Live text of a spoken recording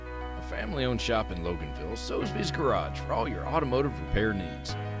family-owned shop in Loganville, Soesby's Garage for all your automotive repair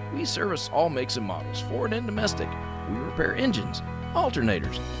needs. We service all makes and models, foreign and domestic. We repair engines,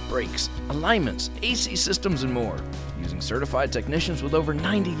 alternators, brakes, alignments, AC systems, and more, using certified technicians with over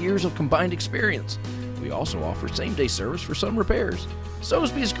 90 years of combined experience. We also offer same-day service for some repairs.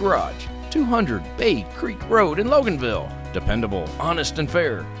 Soesby's Garage, 200 Bay Creek Road in Loganville. Dependable, honest, and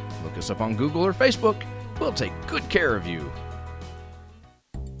fair. Look us up on Google or Facebook. We'll take good care of you.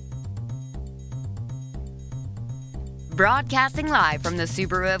 Broadcasting live from the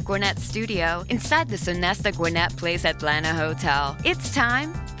Subaru of Gwinnett studio inside the Sonesta Gwinnett Place Atlanta Hotel. It's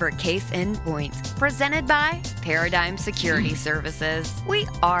time for Case in Point, presented by Paradigm Security Services. We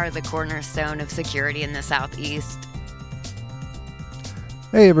are the cornerstone of security in the Southeast.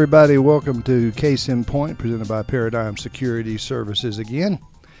 Hey everybody, welcome to Case in Point, presented by Paradigm Security Services again.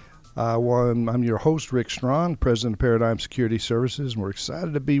 I'm your host, Rick Strawn, president of Paradigm Security Services, and we're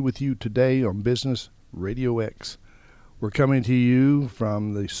excited to be with you today on Business Radio X. We're coming to you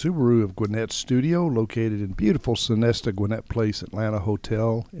from the Subaru of Gwinnett studio, located in beautiful Sonesta Gwinnett Place Atlanta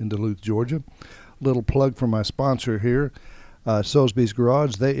Hotel in Duluth, Georgia. Little plug for my sponsor here, Soesby's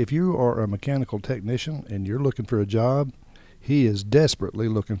Garage. If you are a mechanical technician and you're looking for a job, he is desperately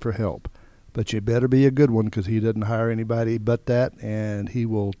looking for help. But you better be a good one, because he doesn't hire anybody but that, and he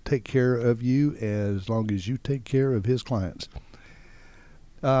will take care of you as long as you take care of his clients.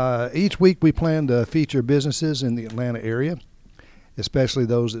 Each week we plan to feature businesses in the Atlanta area, especially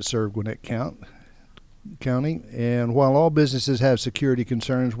those that serve Gwinnett County. And while all businesses have security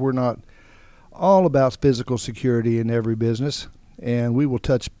concerns, we're not all about physical security in every business, and we will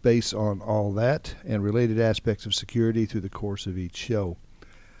touch base on all that and related aspects of security through the course of each show.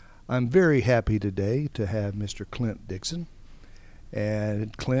 I'm very happy today to have Mr. Clint Dixon,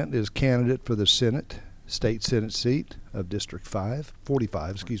 and Clint is candidate for the State Senate seat of District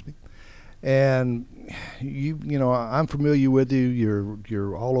 45, and you know, I'm familiar with you.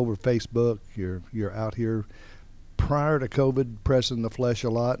 You're all over Facebook. You're out here prior to COVID, pressing the flesh a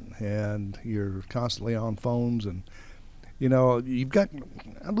lot, and you're constantly on phones, and you know, you've got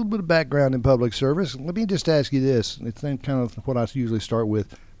a little bit of background in public service. Let me just ask you this. It's kind of what I usually start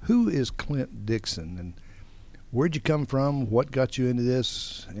with. Who is Clint Dixon, and where'd you come from? What got you into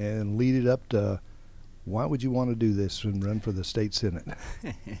this, and lead it up to why would you want to do this and run for the state senate?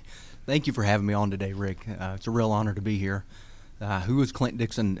 Thank you for having me on today, Rick. It's a real honor to be here. Who is Clint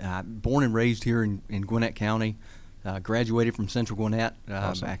Dixon? Born and raised here in Gwinnett County. Graduated from Central Gwinnett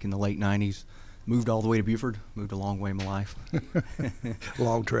Awesome. back in the late 90s. Moved all the way to Buford. Moved a long way in my life.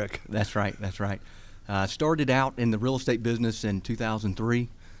 Long trek. That's right. Started out in the real estate business in 2003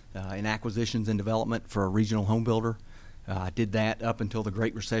 in acquisitions and development for a regional home builder. I did that up until the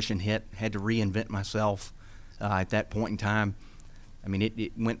Great Recession hit. Had to reinvent myself at that point in time. I mean,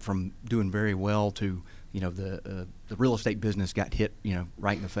 it went from doing very well to, you know, the real estate business got hit, you know,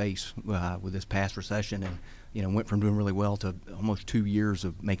 right in the face with this past recession, and you know, went from doing really well to almost 2 years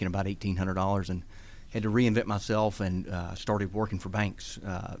of making about $1,800, and had to reinvent myself and started working for banks,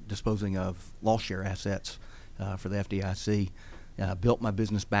 disposing of loss share assets for the FDIC. Built my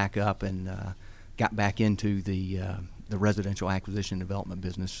business back up and got back into the residential acquisition and development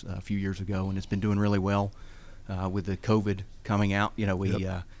business a few years ago, and it's been doing really well with the COVID coming out. You know, with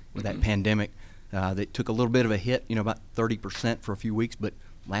that pandemic that took a little bit of a hit, you know, about 30% for a few weeks, but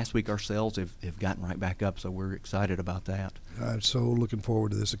last week our sales have gotten right back up, so we're excited about that. I'm so looking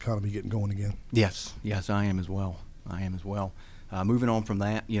forward to this economy getting going again. Yes, I am as well. Moving on from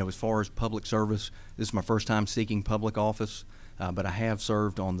that, you know, as far as public service, this is my first time seeking public office. But I have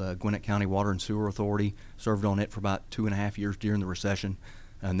served on the Gwinnett County Water and Sewer Authority, served on it for about 2.5 years during the recession,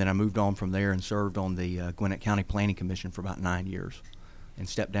 and then I moved on from there and served on the Gwinnett County Planning Commission for about 9 years, and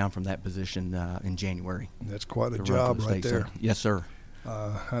stepped down from that position in January. That's quite a job right there. Yes, sir.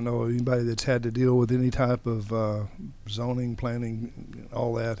 I know anybody that's had to deal with any type of zoning, planning,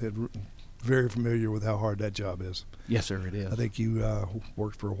 all that, very familiar with how hard that job is. Yes, sir, it is. I think you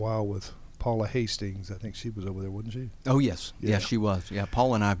worked for a while with Paula Hastings. I think she was over there, wasn't she? Oh, yes. Yeah. Yes, she was. Yeah,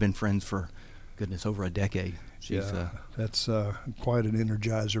 Paula and I have been friends for, over a decade. She's, that's quite an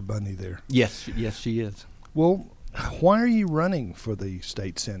Energizer bunny there. Yes, she is. Well, why are you running for the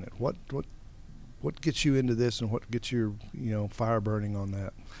state senate? What gets you into this, and what gets your fire burning on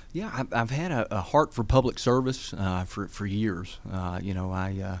that? Yeah, I've had a heart for public service for years.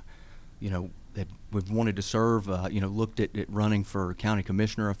 We've wanted to serve, looked at running for county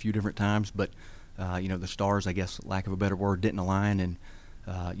commissioner a few different times, but, the stars, I guess, lack of a better word, didn't align. And,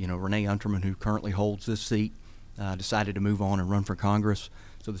 Renee Unterman, who currently holds this seat, decided to move on and run for Congress.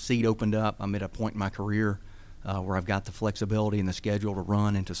 So the seat opened up. I'm at a point in my career where I've got the flexibility and the schedule to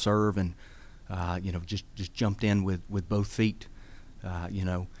run and to serve, and just jumped in with both feet.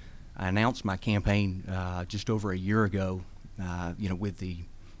 I announced my campaign just over a year ago, with the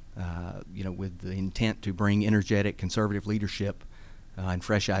intent to bring energetic, conservative leadership and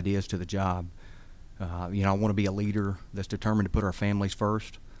fresh ideas to the job. I want to be a leader that's determined to put our families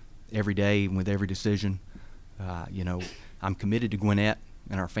first every day and with every decision. I'm committed to Gwinnett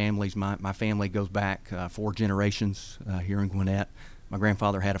and our families. My family goes back 4 generations here in Gwinnett. My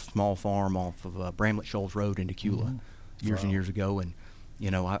grandfather had a small farm off of Bramlett Shoals Road in Decula years and years ago, and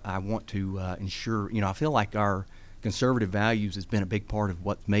I want to ensure. I feel like our conservative values has been a big part of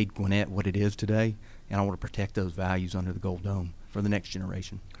what's made Gwinnett what it is today, and I want to protect those values under the Gold Dome for the next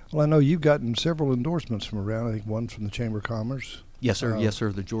generation. Well, I know you've gotten several endorsements from around. I think one from the Chamber of Commerce. Yes, sir. Yes,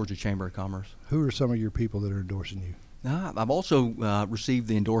 sir. The Georgia Chamber of Commerce. Who are some of your people that are endorsing you? I've also received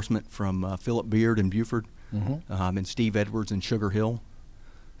the endorsement from Philip Beard in Buford, and Steve Edwards in Sugar Hill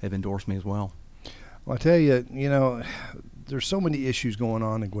have endorsed me as well. Well, I tell you, there's so many issues going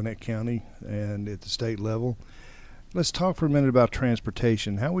on in Gwinnett County and at the state level. Let's talk for a minute about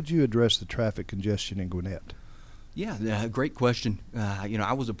transportation. How would you address the traffic congestion in Gwinnett? Yeah, great question.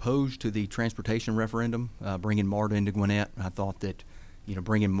 I was opposed to the transportation referendum, bringing MARTA into Gwinnett. I thought that,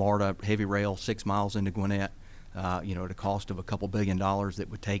 bringing MARTA heavy rail 6 miles into Gwinnett, at a cost of a couple $2 billion that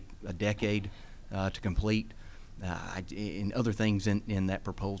would take a decade to complete. And other things in that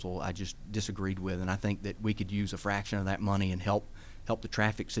proposal I just disagreed with, and I think that we could use a fraction of that money and help the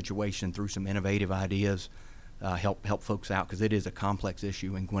traffic situation through some innovative ideas, help folks out, because it is a complex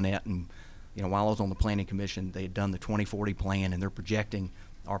issue in Gwinnett. And while I was on the Planning Commission, they had done the 2040 plan, and they're projecting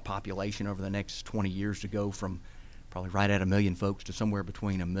our population over the next 20 years to go from probably right at 1 million folks to somewhere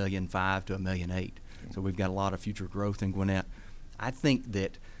between 1.5 million to 1.8 million. So we've got a lot of future growth in Gwinnett. I think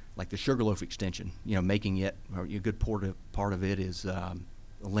that, like the Sugarloaf extension, making it a good part of it is a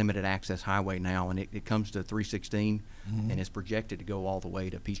limited access highway now, and it comes to 316, and it's projected to go all the way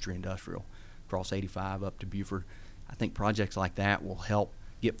to Peachtree Industrial, across 85 up to Buford. I think projects like that will help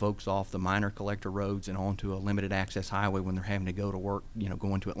get folks off the minor collector roads and onto a limited access highway when they're having to go to work,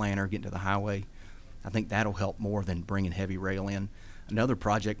 going to Atlanta or getting to the highway. I think that'll help more than bringing heavy rail in. Another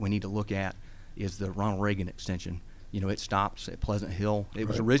project we need to look at is the Ronald Reagan extension. It stops at Pleasant Hill. It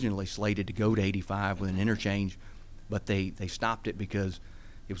was originally slated to go to 85 with an interchange, but they stopped it because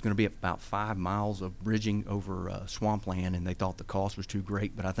it was going to be about 5 miles of bridging over swampland, and they thought the cost was too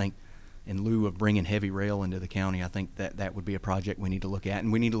great. But I think in lieu of bringing heavy rail into the county, I think that would be a project we need to look at,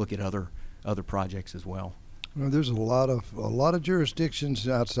 and we need to look at other projects as well. Well, there's a lot of jurisdictions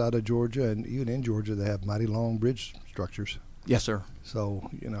outside of Georgia and even in Georgia that have mighty long bridge structures. Yes, sir. So,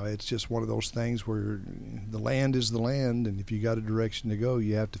 it's just one of those things where the land is the land, and if you got a direction to go,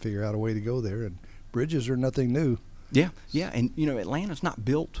 you have to figure out a way to go there, and bridges are nothing new. Yeah, and, Atlanta's not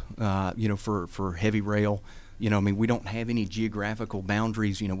built, for heavy rail. We don't have any geographical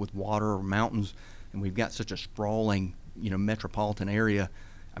boundaries, with water or mountains, and we've got such a sprawling, metropolitan area.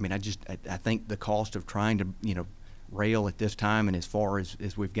 I think the cost of trying to, rail at this time, and as far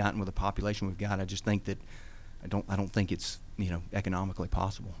as we've gotten with the population we've got, I just think that I don't think it's economically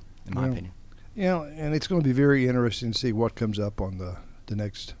possible, in my opinion. And it's going to be very interesting to see what comes up on the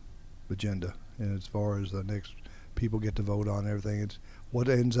next agenda, and as far as the next people get to vote on everything, it's what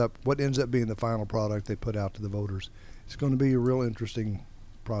ends up being the final product they put out to the voters. It's going to be a real interesting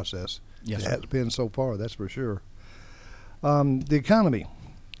process. Yes, it has been so far, that's for sure. The economy,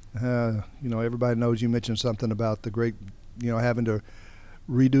 everybody knows you mentioned something about the great, having to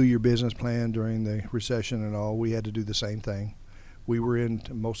redo your business plan during the recession and all. We had to do the same thing. We were in,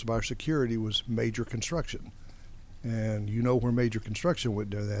 most of our security was major construction, and where major construction went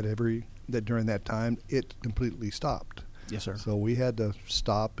during during that time, it completely stopped. Yes, sir. So we had to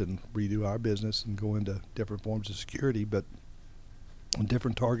stop and redo our business and go into different forms of security, but on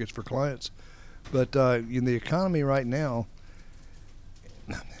different targets for clients. But in the economy right now,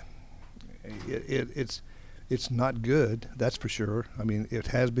 it's not good, that's for sure. It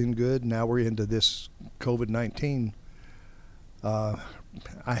has been good. Now we're into this COVID-19.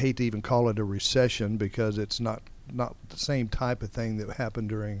 I hate to even call it a recession because it's not the same type of thing that happened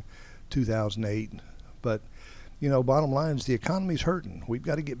during 2008. But, bottom line is the economy's hurting. We've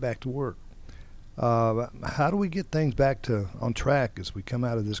got to get back to work. How do we get things back on track as we come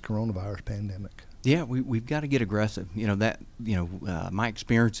out of this coronavirus pandemic? Yeah, we've got to get aggressive. My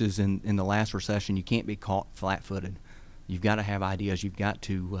experiences in the last recession, you can't be caught flat-footed. You've got to have ideas. You've got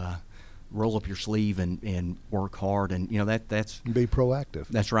to roll up your sleeve and work hard, and that's be proactive.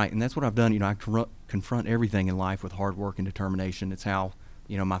 That's right, and that's what I've done. I confront everything in life with hard work and determination. It's how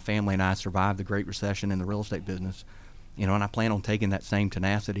my family and I survived the Great Recession in the real estate business, and I plan on taking that same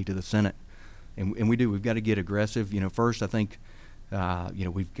tenacity to the Senate, and we've got to get aggressive. First I think,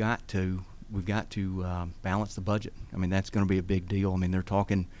 we've got to balance the budget. I mean, that's going to be a big deal. I mean, they're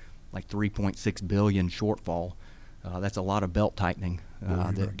talking like $3.6 billion shortfall. That's a lot of belt tightening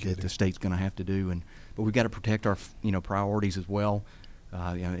that the state's going to have to do, but we've got to protect our priorities as well.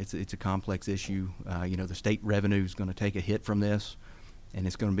 It's a complex issue. The state revenue is going to take a hit from this, and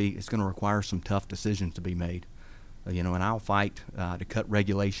it's going to require some tough decisions to be made. And I'll fight to cut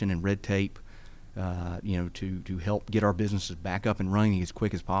regulation and red tape, to help get our businesses back up and running as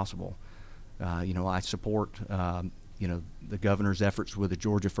quick as possible. I support the governor's efforts with the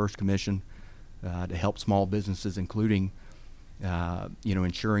Georgia First Commission to help small businesses, including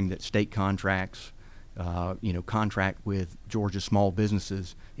ensuring that state contracts contract with Georgia small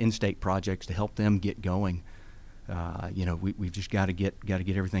businesses in state projects to help them get going. We've just got to get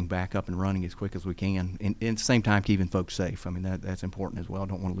everything back up and running as quick as we can, and at the same time keeping folks safe. I mean, that's important as well. I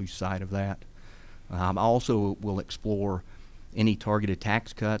don't want to lose sight of that. I also will explore any targeted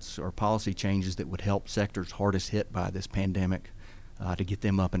tax cuts or policy changes that would help sectors hardest hit by this pandemic to get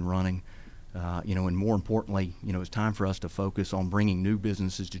them up and running. And more importantly, it's time for us to focus on bringing new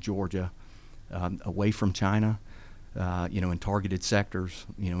businesses to Georgia away from China, in targeted sectors,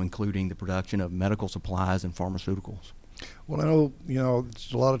 including the production of medical supplies and pharmaceuticals. Well, I know,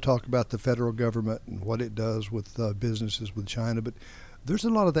 there's a lot of talk about the federal government and what it does with businesses with China, but there's a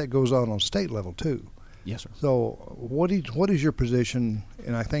lot of that goes on state level too. Yes, sir. So what is your position,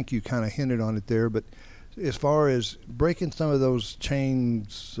 and I think you kind of hinted on it there, but as far as breaking some of those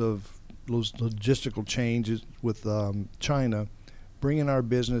chains of those logistical changes with China, bringing our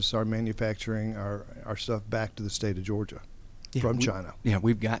business, our manufacturing, our stuff back to the state of Georgia from China. Yeah,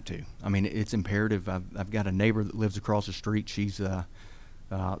 we've got to. I mean, it's imperative. I've got a neighbor that lives across the street. She's a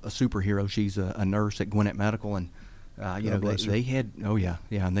superhero. She's a nurse at Gwinnett Medical, and they had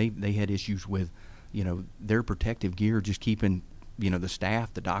and they had issues with their protective gear, just keeping the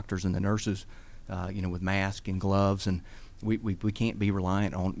staff, the doctors and the nurses, with masks and gloves, and we can't be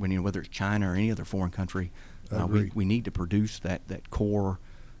reliant on whether it's China or any other foreign country. We need to produce that core,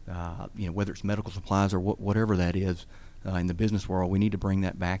 whether it's medical supplies or whatever that is in the business world. We need to bring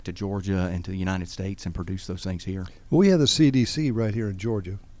that back to Georgia and to the United States and produce those things here. Well, we have the CDC right here in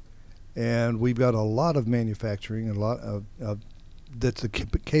Georgia, and we've got a lot of manufacturing and a lot of that's the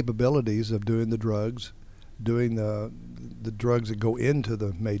capabilities of doing the drugs, doing the drugs that go into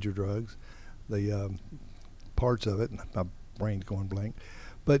the major drugs, the parts of it. My brain's going blank.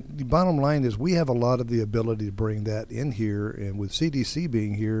 But the bottom line is we have a lot of the ability to bring that in here, and with CDC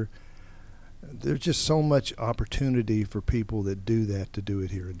being here, there's just so much opportunity for people that do that to do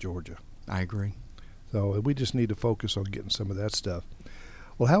it here in Georgia. I agree. So we just need to focus on getting some of that stuff.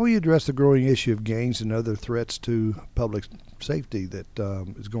 Well, how will you address the growing issue of gangs and other threats to public safety that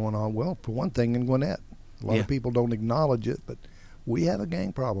is going on? Well, for one thing, in Gwinnett, a lot of people don't acknowledge it, but we have a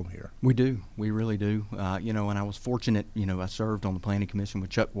gang problem here. We do. We really do. And I was fortunate, I served on the planning commission with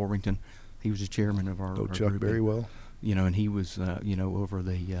Chuck Warrington. He was the chairman of our Chuck group. Very well. And he was, over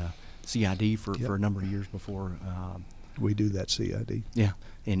the CID for a number of years before. We do that CID. Yeah.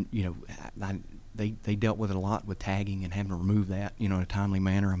 And, they dealt with it a lot with tagging and having to remove that, in a timely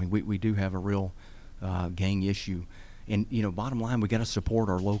manner. I mean, we do have a real gang issue. And, bottom line, we got to support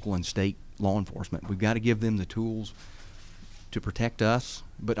our local and state law enforcement. We've got to give them the tools to protect us,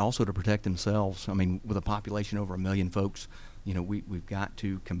 but also to protect themselves. I mean, with a population over 1 million folks, we've got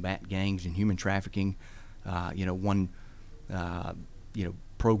to combat gangs and human trafficking. One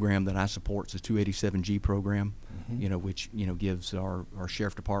program that I support is the 287G program, which gives our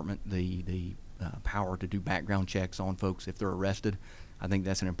sheriff department the power to do background checks on folks if they're arrested. I think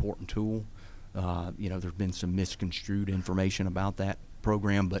that's an important tool. There's been some misconstrued information about that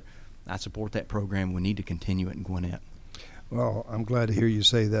program, but I support that program. We need to continue it in Gwinnett. Well, I'm glad to hear you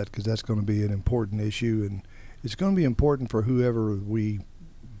say that, because that's going to be an important issue, and it's going to be important for whoever we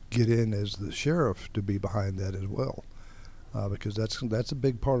get in as the sheriff to be behind that as well, because that's a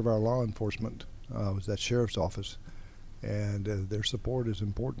big part of our law enforcement, was that sheriff's office, and their support is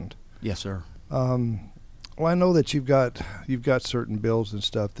important. Yes, sir. Well, I know that you've got certain bills and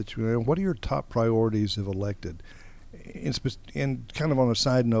stuff that what are your top priorities if elected? And kind of on a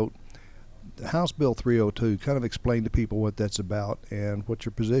side note, House Bill 302, kind of explain to people what that's about and what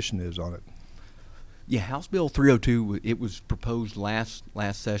your position is on it. Yeah, House Bill 302, it was proposed last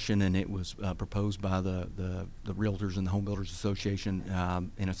session, and it was proposed by the Realtors and the Home Builders Association,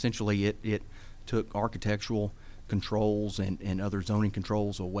 and essentially it took architectural controls and other zoning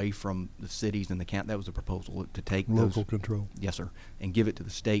controls away from the cities and the county. That was a proposal to take Local those, control. yes, sir, and give it to the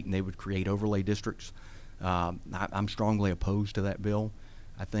state, and they would create overlay districts. I'm strongly opposed to that bill.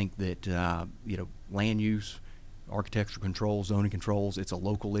 I think that land use, architectural controls, zoning controls, it's a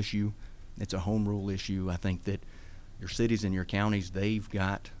local issue. It's a home rule issue. I think that your cities and your counties, they've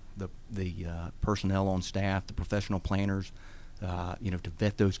got the personnel on staff, the professional planners, to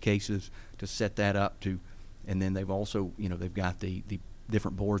vet those cases, to set that up to. And then they've also, they've got the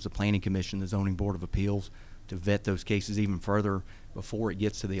different boards, the Planning Commission, the Zoning Board of Appeals, to vet those cases even further before it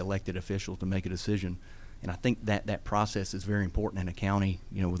gets to the elected officials to make a decision. And I think that process is very important in a county,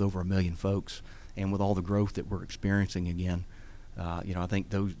 with over 1 million folks and with all the growth that we're experiencing again. I think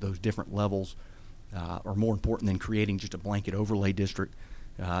those different levels are more important than creating just a blanket overlay district.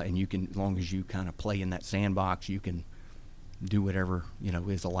 And you can, as long as you kind of play in that sandbox, you can do whatever,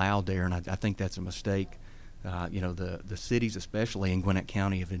 is allowed there. And I think that's a mistake. The cities, especially in Gwinnett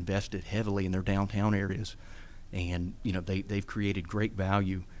County, have invested heavily in their downtown areas, and they've created great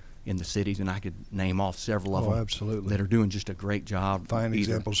value in the cities, and I could name off several of them absolutely. that are doing just a great job. Fine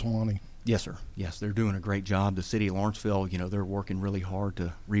example, Suwanee. Yes, sir. Yes, they're doing a great job. The city of Lawrenceville, they're working really hard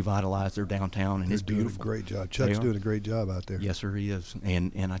to revitalize their downtown, and it's beautiful. Doing a great job. Chuck's doing a great job out there. Yes, sir, he is.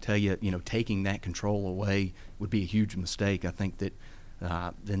 And I tell you, taking that control away would be a huge mistake. I think that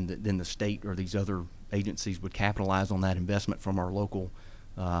then the state or these other agencies would capitalize on that investment from our local,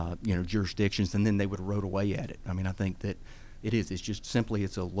 jurisdictions, and then they would erode away at it. I mean, I think that it's just simply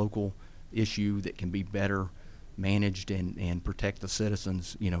it's a local issue that can be better managed and protect the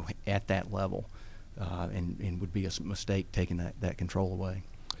citizens, at that level, and would be a mistake taking that control away.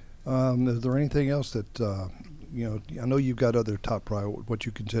 Is there anything else that I know you've got other what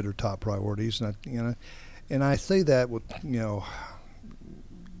you consider top priorities, and I say that with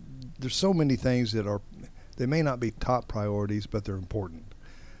there's so many things that they may not be top priorities, but they're important.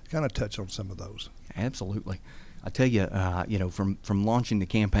 Kind of touch on some of those. Absolutely. I tell you, from launching the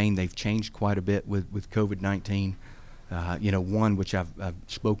campaign, they've changed quite a bit with COVID-19. One which I've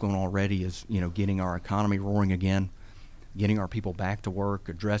spoken on already is, getting our economy roaring again, getting our people back to work,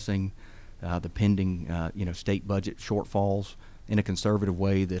 addressing the pending, state budget shortfalls in a conservative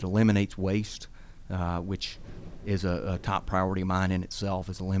way that eliminates waste, which is a top priority of mine in itself,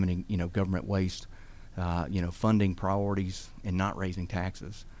 is eliminating, government waste, funding priorities and not raising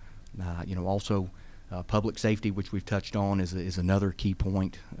taxes. Also public safety, which we've touched on, is another key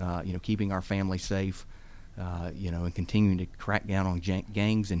point. Keeping our families safe, and continuing to crack down on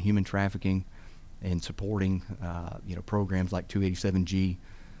gangs and human trafficking, and supporting, programs like 287G,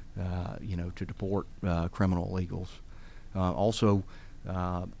 to deport criminal illegals. Also,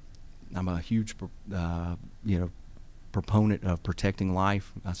 I'm a huge, proponent of protecting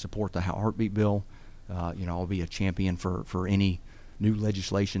life. I support the Heartbeat Bill. I'll be a champion for any new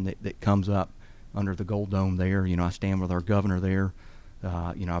legislation that comes up under the Gold Dome there. I stand with our governor there.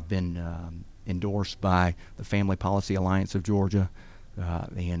 I've been endorsed by the Family Policy Alliance of Georgia,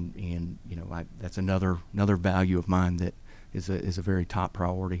 and that's another value of mine that is a very top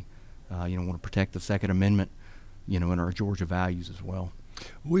priority. Want to protect the Second Amendment, and our Georgia values as well.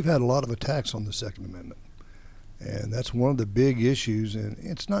 We've had a lot of attacks on the Second Amendment, and that's one of the big issues. And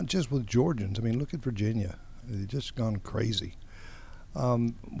it's not just with Georgians. I mean, look at Virginia; they've just gone crazy.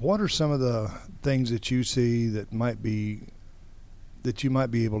 What are some of the things that you see that you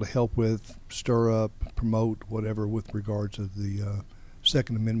might be able to help with, stir up, promote, whatever, with regards to the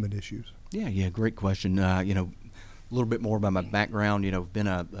Second Amendment issues? Yeah, great question. A little bit more about my background. I've been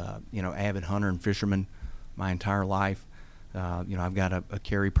a avid hunter and fisherman my entire life. I've got a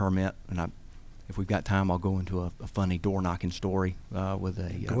carry permit, and if we've got time, I'll go into a funny door knocking story with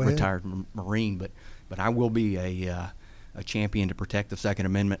a retired Marine. But I will be a champion to protect the Second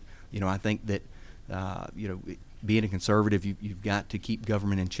Amendment. I think that being a conservative, you've got to keep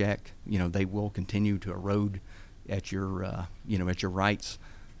government in check. They will continue to erode at your at your rights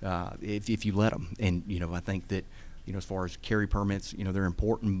if you let them. And I think that as far as carry permits, they're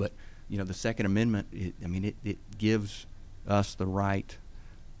important. But the Second Amendment, it gives us the right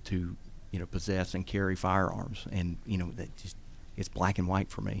to possess and carry firearms, and that just, it's black and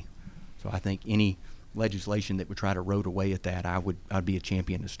white for me. So I think any legislation that would try to erode away at that, I'd be a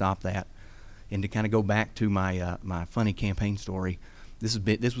champion to stop that. And to kind of go back to my my funny campaign story, this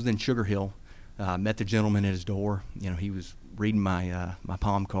was in Sugar Hill. Met the gentleman at his door. He was reading my my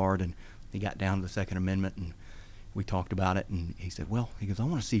palm card, and he got down to the Second Amendment, and we talked about it. And he said, "He goes, I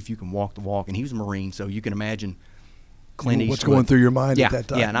want to see if you can walk the walk." And he was a Marine, so you can imagine Clint Eastwood. What's going through your mind at that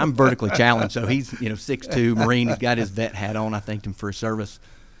time? Yeah, and I'm vertically challenged, so he's 6'2", Marine. He's got his vet hat on. I thanked him for his service.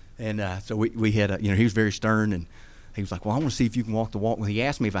 And so we had he was very stern, and he was like, well, I want to see if you can walk the walk. Well, he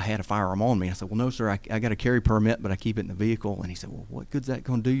asked me if I had a firearm on me. I said, well, no, sir, I got a carry permit, but I keep it in the vehicle. And he said, well, what good's that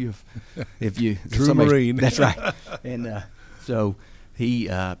going to do you if you True Marine. That's right. And so he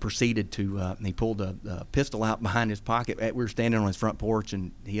proceeded to he pulled a pistol out behind his pocket. We were standing on his front porch,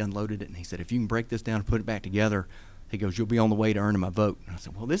 and he unloaded it, and he said, if you can break this down and put it back together, he goes, you'll be on the way to earning my vote. And I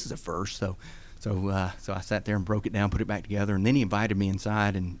said, well, this is a first. So I sat there and broke it down, put it back together, and then he invited me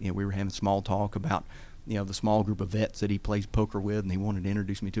inside, and we were having small talk about the small group of vets that he plays poker with, and he wanted to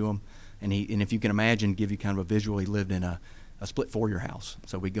introduce me to them. And if you can imagine, give you kind of a visual, he lived in a split foyer house.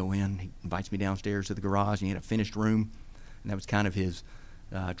 So we go in, he invites me downstairs to the garage, and he had a finished room, and that was kind of his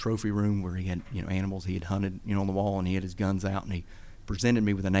trophy room where he had animals he had hunted on the wall, and he had his guns out, and he presented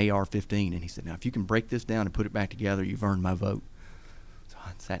me with an AR-15, and he said, now if you can break this down and put it back together, you've earned my vote. So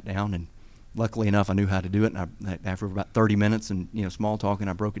I sat down, and luckily enough I knew how to do it, and after about 30 minutes and small talking,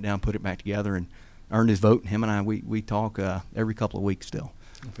 I broke it down, put it back together, and earned his vote. And him and I, we talk every couple of weeks still.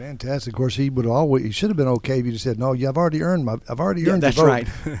 Fantastic. Of course, he should have been okay if you just said, no, I've already earned your vote. That's right.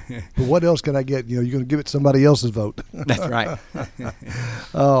 But what else can I get? You're going to give it somebody else's vote. That's right.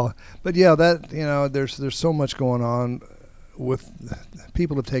 But yeah, there's so much going on with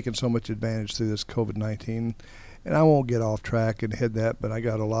people have taken so much advantage through this COVID-19, and I won't get off track and hit that, but I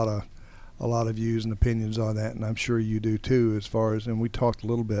got a lot of views and opinions on that, and I'm sure you do too. And we talked a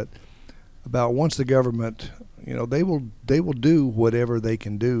little bit about once the government, they will do whatever they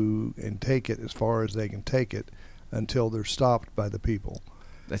can do and take it as far as they can take it until they're stopped by the people.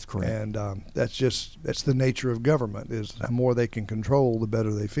 That's correct. And that's the nature of government. Is the more they can control, the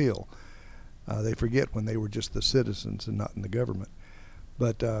better they feel. They forget when they were just the citizens and not in the government,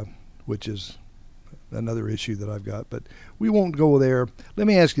 but which is another issue that I've got. But we won't go there. Let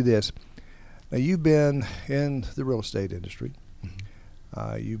me ask you this. Now, you've been in the real estate industry.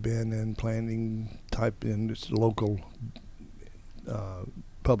 Mm-hmm. You've been in planning type in this local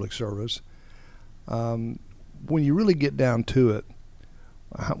public service. When you really get down to it,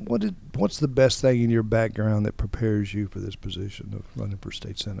 what's the best thing in your background that prepares you for this position of running for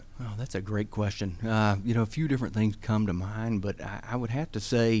state senate? Oh, that's a great question. A few different things come to mind, but I would have to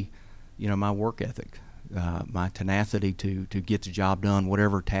say, my work ethic, my tenacity to get the job done,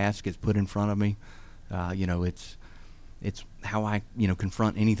 whatever task is put in front of me. It's how I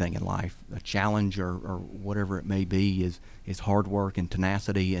confront anything in life, a challenge or whatever it may be is hard work and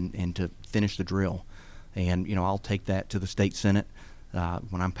tenacity and to finish the drill. And I'll take that to the state senate.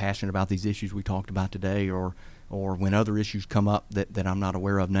 When I'm passionate about these issues we talked about today, or when other issues come up that I'm not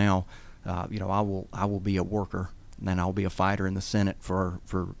aware of now, I will be a worker, and then I'll be a fighter in the Senate for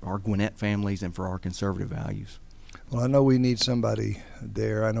our Gwinnett families and for our conservative values. Well, I know we need somebody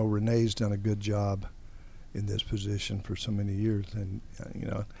there. I know Renee's done a good job in this position for so many years, and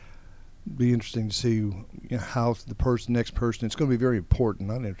it'd be interesting to see how the next person. It's going to be very important,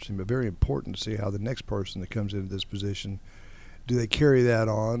 not interesting, but very important to see how the next person that comes into this position. Do they carry that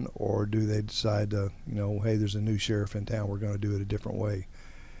on, or do they decide to, hey, there's a new sheriff in town, we're going to do it a different way?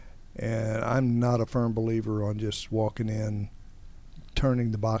 And I'm not a firm believer on just walking in,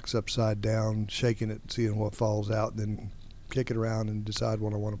 turning the box upside down, shaking it, seeing what falls out, then kick it around and decide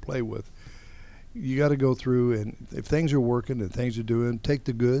what I want to play with. You got to go through, and if things are working and things are doing, take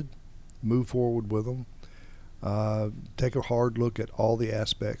the good, move forward with them, take a hard look at all the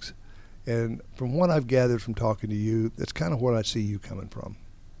aspects. And from what I've gathered from talking to you, that's kind of where I see you coming from.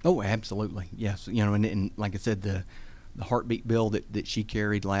 Oh, absolutely. Yes. And like I said, the heartbeat bill that she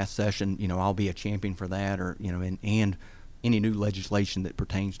carried last session, I'll be a champion for that, or, and any new legislation that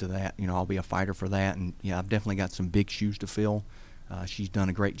pertains to that, I'll be a fighter for that. And I've definitely got some big shoes to fill. She's done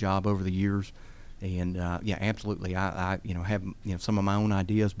a great job over the years. And absolutely. I have, some of my own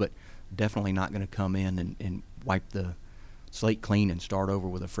ideas, but definitely not going to come in and wipe the slate clean and start over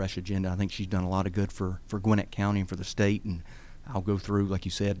with a fresh agenda. I think she's done a lot of good for Gwinnett County and for the state, and I'll go through, like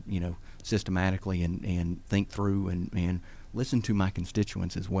you said, systematically and think through and listen to my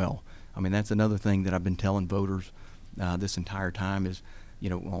constituents as well. I mean, that's another thing that I've been telling voters this entire time is,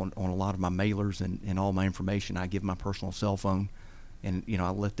 on a lot of my mailers and all my information, I give my personal cell phone, and, I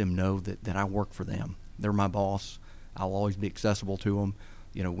let them know that I work for them. They're my boss. I'll always be accessible to them.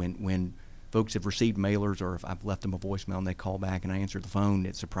 When folks have received mailers, or if I've left them a voicemail and they call back and I answer the phone,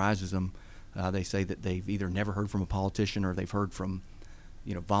 it surprises them. They say that they've either never heard from a politician, or they've heard from,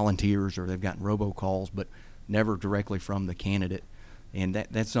 volunteers, or they've gotten robocalls, but never directly from the candidate. And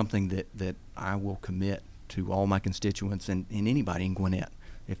that's something that I will commit to all my constituents and anybody in Gwinnett.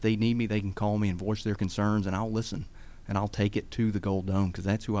 If they need me, they can call me and voice their concerns, and I'll listen, and I'll take it to the Gold Dome, because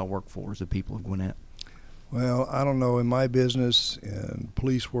that's who I work for, is the people of Gwinnett. Well, I don't know. In my business and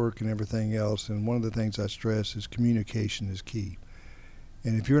police work and everything else, and one of the things I stress is communication is key.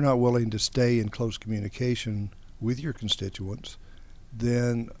 And if you're not willing to stay in close communication with your constituents,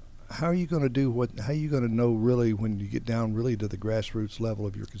 then how are you going to how are you going to know really when you get down really to the grassroots level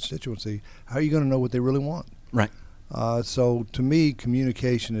of your constituency, how are you going to know what they really want? Right. So to me,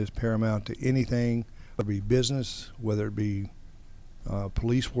 communication is paramount to anything, whether it be business, whether it be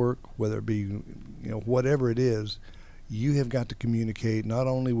police work, whether it be, whatever it is. You have got to communicate not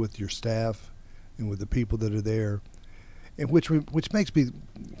only with your staff and with the people that are there, and which makes me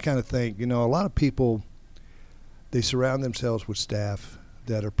kind of think, a lot of people, they surround themselves with staff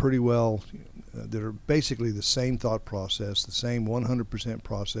that are pretty well, that are basically the same thought process, the same 100%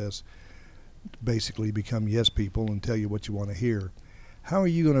 process, basically become yes people and tell you what you want to hear. How are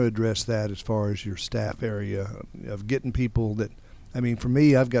you going to address that as far as your staff area of getting people that, for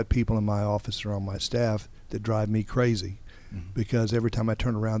me, I've got people in my office or on my staff that drive me crazy because every time I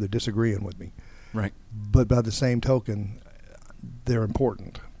turn around, they're disagreeing with me. Right. But by the same token, they're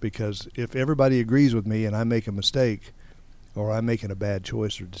important, because if everybody agrees with me and I make a mistake or I'm making a bad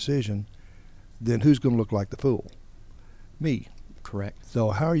choice or decision, then who's going to look like the fool? Me. Correct.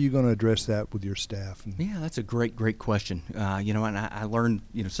 So how are you going to address that with your staff? Yeah, that's a great question. And I learned,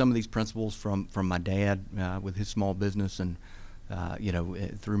 some of these principles from my dad with his small business, and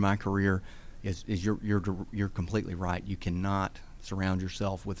through my career, is you're completely right. You cannot surround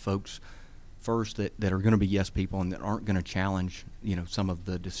yourself with folks first that are going to be yes people and that aren't going to challenge some of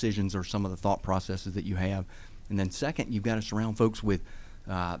the decisions or some of the thought processes that you have. And then second, you've got to surround folks with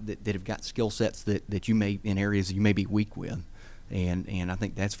that have got skill sets that you may, in areas you may be weak with. And I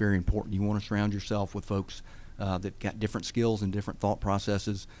think that's very important. You want to surround yourself with folks that got different skills and different thought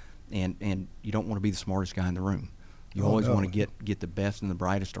processes, and you don't want to be the smartest guy in the room. You always want to get the best and the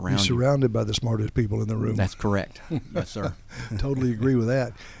brightest around you. You're surrounded by the smartest people in the room. That's correct. Yes, sir. Totally agree with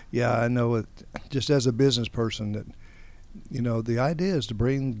that. Yeah, I know it. Just as a business person, that the idea is to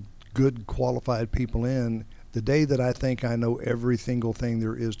bring good, qualified people in. The day that I think I know every single thing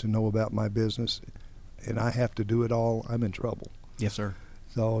there is to know about my business, and I have to do it all, I'm in trouble. Yes, sir.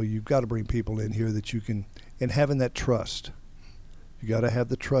 So you've got to bring people in here that you can, and having that trust. You got to have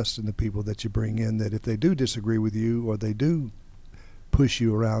the trust in the people that you bring in, that if they do disagree with you or they do push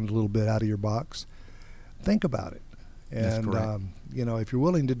you around a little bit out of your box, think about it. And, that's correct. If you're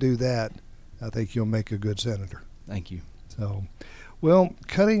willing to do that, I think you'll make a good senator. Thank you. So, well,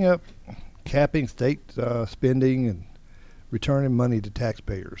 capping state spending and returning money to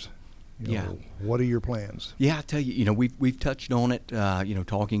taxpayers. What are your plans? Yeah, I tell you, we've touched on it,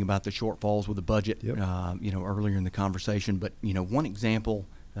 talking about the shortfalls with the budget, Yep. Earlier in the conversation. But, one example,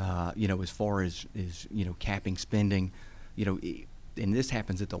 as far as capping spending, and this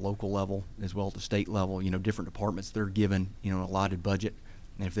happens at the local level as well as the state level, different departments, they're given, an allotted budget.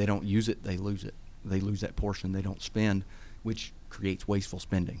 And if they don't use it, they lose it. They lose that portion they don't spend, which creates wasteful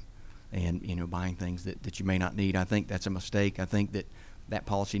spending and, buying things that you may not need. I think that's a mistake. I think that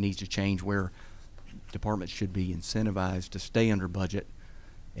policy needs to change, where departments should be incentivized to stay under budget,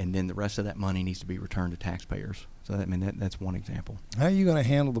 and then the rest of that money needs to be returned to taxpayers. So that's one example. How are you going to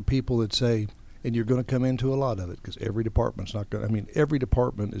handle the people that say, and you're going to come into a lot of it, because every department's not going to, every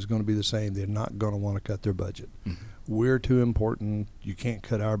department is going to be the same. They're not going to want to cut their budget. Mm-hmm. We're too important. You can't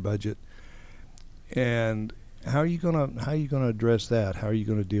cut our budget. And how are you going to address that? How are you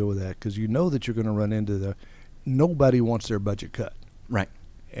going to deal with that? Because you know that you're going to run into nobody wants their budget cut. Right.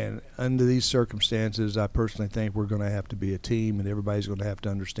 And under these circumstances, I personally think we're going to have to be a team, and everybody's going to have to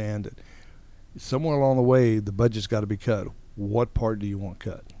understand that somewhere along the way, the budget's got to be cut. What part do you want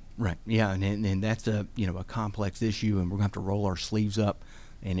cut? Right. Yeah, and that's a complex issue, and we're going to have to roll our sleeves up,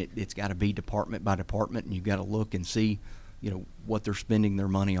 and it's got to be department by department, and you've got to look and see, what they're spending their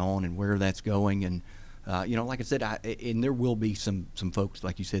money on and where that's going. And like I said, and there will be some folks,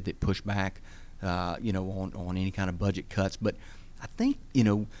 like you said, that push back, on any kind of budget cuts, but I think,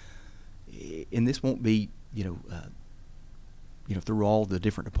 and this won't be, through all the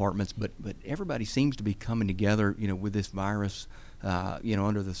different departments, but everybody seems to be coming together, with this virus,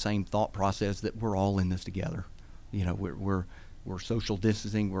 under the same thought process that we're all in this together. We're social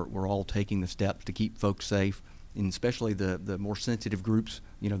distancing. We're all taking the steps to keep folks safe, and especially the more sensitive groups.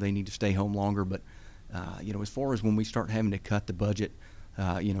 They need to stay home longer. But as far as when we start having to cut the budget,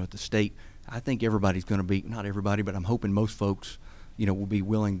 at the state, I think everybody's going to be, not everybody, but I'm hoping most folks, will be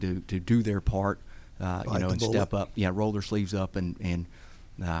willing to do their part, and step up, roll their sleeves up and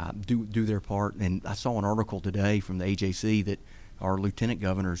do their part. And I saw an article today from the AJC that our lieutenant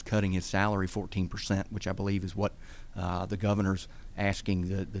governor is cutting his salary 14%, which I believe is what the governor's asking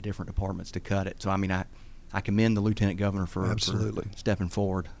the different departments to cut it. So, I commend the Lieutenant Governor for Absolutely stepping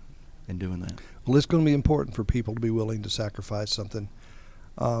forward and doing that. Well, it's going to be important for people to be willing to sacrifice something.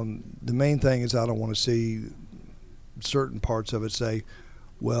 The main thing is I don't want to see certain parts of it say,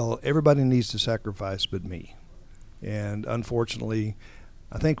 well, everybody needs to sacrifice but me. And unfortunately,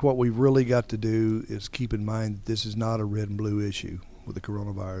 I think what we've really got to do is keep in mind this is not a red and blue issue with the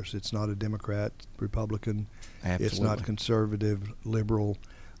coronavirus. It's not a Democrat, Republican. Absolutely. It's not conservative, liberal.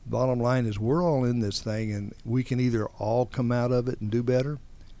 Bottom line is we're all in this thing, and we can either all come out of it and do better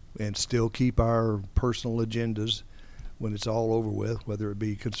and still keep our personal agendas when it's all over with, whether it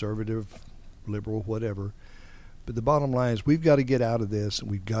be conservative, liberal, whatever. But the bottom line is we've got to get out of this.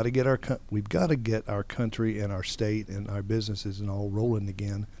 We've got to get our country and our state and our businesses and all rolling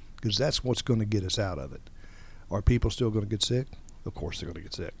again, because that's what's going to get us out of it. Are people still going to get sick? Of course they're going to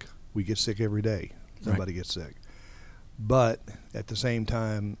get sick. We get sick every day. Somebody gets sick. But at the same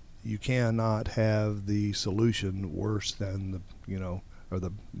time, you cannot have the solution worse than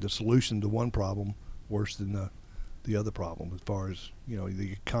the solution to one problem worse than the other problem. As far as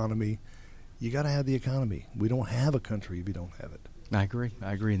the economy, you got to have the economy. We don't have a country if you don't have it. I agree,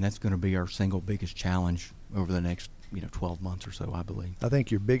 and that's going to be our single biggest challenge over the next 12 months or so, I believe. I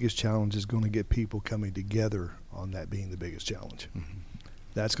think your biggest challenge is going to get people coming together on that being the biggest challenge. Mm-hmm.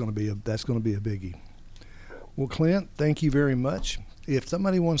 That's going to be a biggie. Well, Clint, thank you very much. If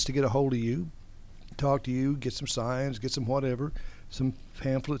somebody wants to get a hold of you, talk to you, get some signs, get some whatever, some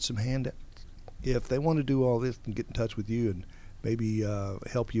pamphlets, some handouts, if they want to do all this and get in touch with you and maybe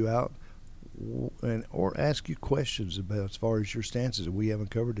help you out or ask you questions about as far as your stances that we haven't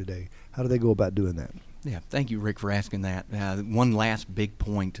covered today, how do they go about doing that? Yeah, thank you, Rick, for asking that. One last big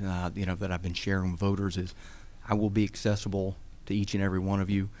point, that I've been sharing with voters is I will be accessible to each and every one of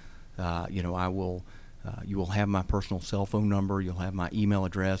you. You will have my personal cell phone number. You'll have my email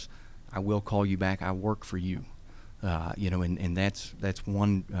address. I will call you back. I work for you. And that's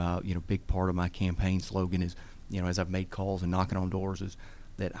one big part of my campaign slogan is, as I've made calls and knocking on doors, is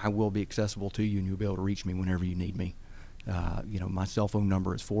that I will be accessible to you and you'll be able to reach me whenever you need me. My cell phone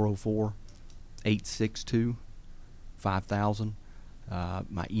number is 404-862-5000.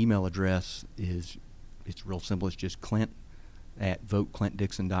 My email address it's real simple. It's just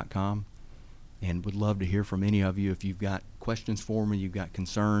clint@voteclintdixon.com. And would love to hear from any of you. If you've got questions for me, you've got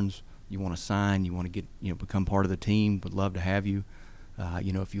concerns, you want to sign, you want to get become part of the team, would love to have you.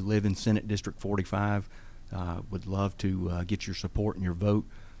 If you live in Senate District 45, would love to get your support and your vote.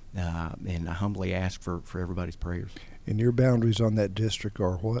 And I humbly ask for everybody's prayers. And your boundaries on that district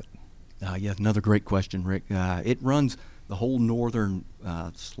are what? Yeah, another great question, Rick. It runs the whole northern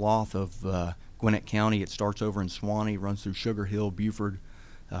swath of Gwinnett County. It starts over in Suwanee, runs through Sugar Hill, Buford,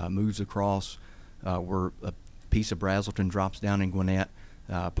 moves across where a piece of Brazelton drops down in Gwinnett,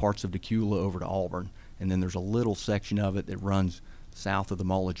 parts of Decula over to Auburn, and then there's a little section of it that runs south of the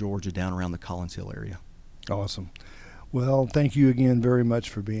Mall of Georgia down around the Collins Hill area. Awesome. Well, thank you again very much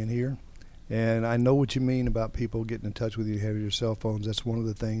for being here. And I know what you mean about people getting in touch with you, having your cell phones. That's one of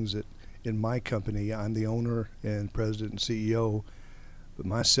the things that in my company, I'm the owner and president and CEO, but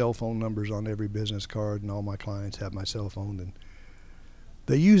my cell phone number's on every business card, and all my clients have my cell phone, and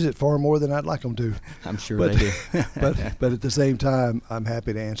they use it far more than I'd like them to. I'm sure they do. but at the same time, I'm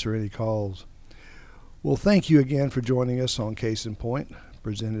happy to answer any calls. Well, thank you again for joining us on Case in Point,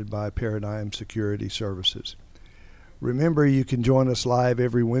 presented by Paradigm Security Services. Remember, you can join us live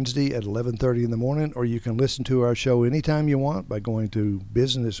every Wednesday at 11:30 in the morning, or you can listen to our show anytime you want by going to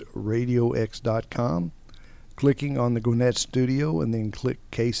businessradiox.com, clicking on the Gwinnett Studio, and then click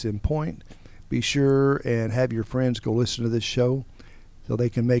Case in Point. Be sure and have your friends go listen to this show so they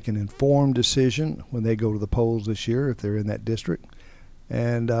can make an informed decision when they go to the polls this year if they're in that district.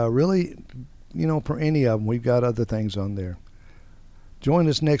 And really, for any of them, we've got other things on there. Join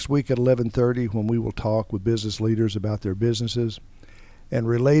us next week at 11:30 when we will talk with business leaders about their businesses and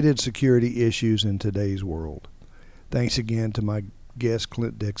related security issues in today's world. Thanks again to my guest,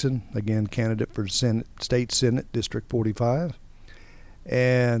 Clint Dixon, again, candidate for State Senate District 45.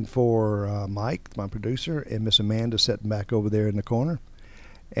 And for Mike, my producer, and Miss Amanda sitting back over there in the corner.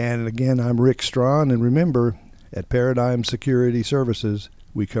 And again, I'm Rick Strawn, and remember, at Paradigm Security Services,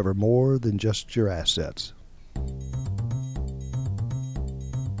 we cover more than just your assets.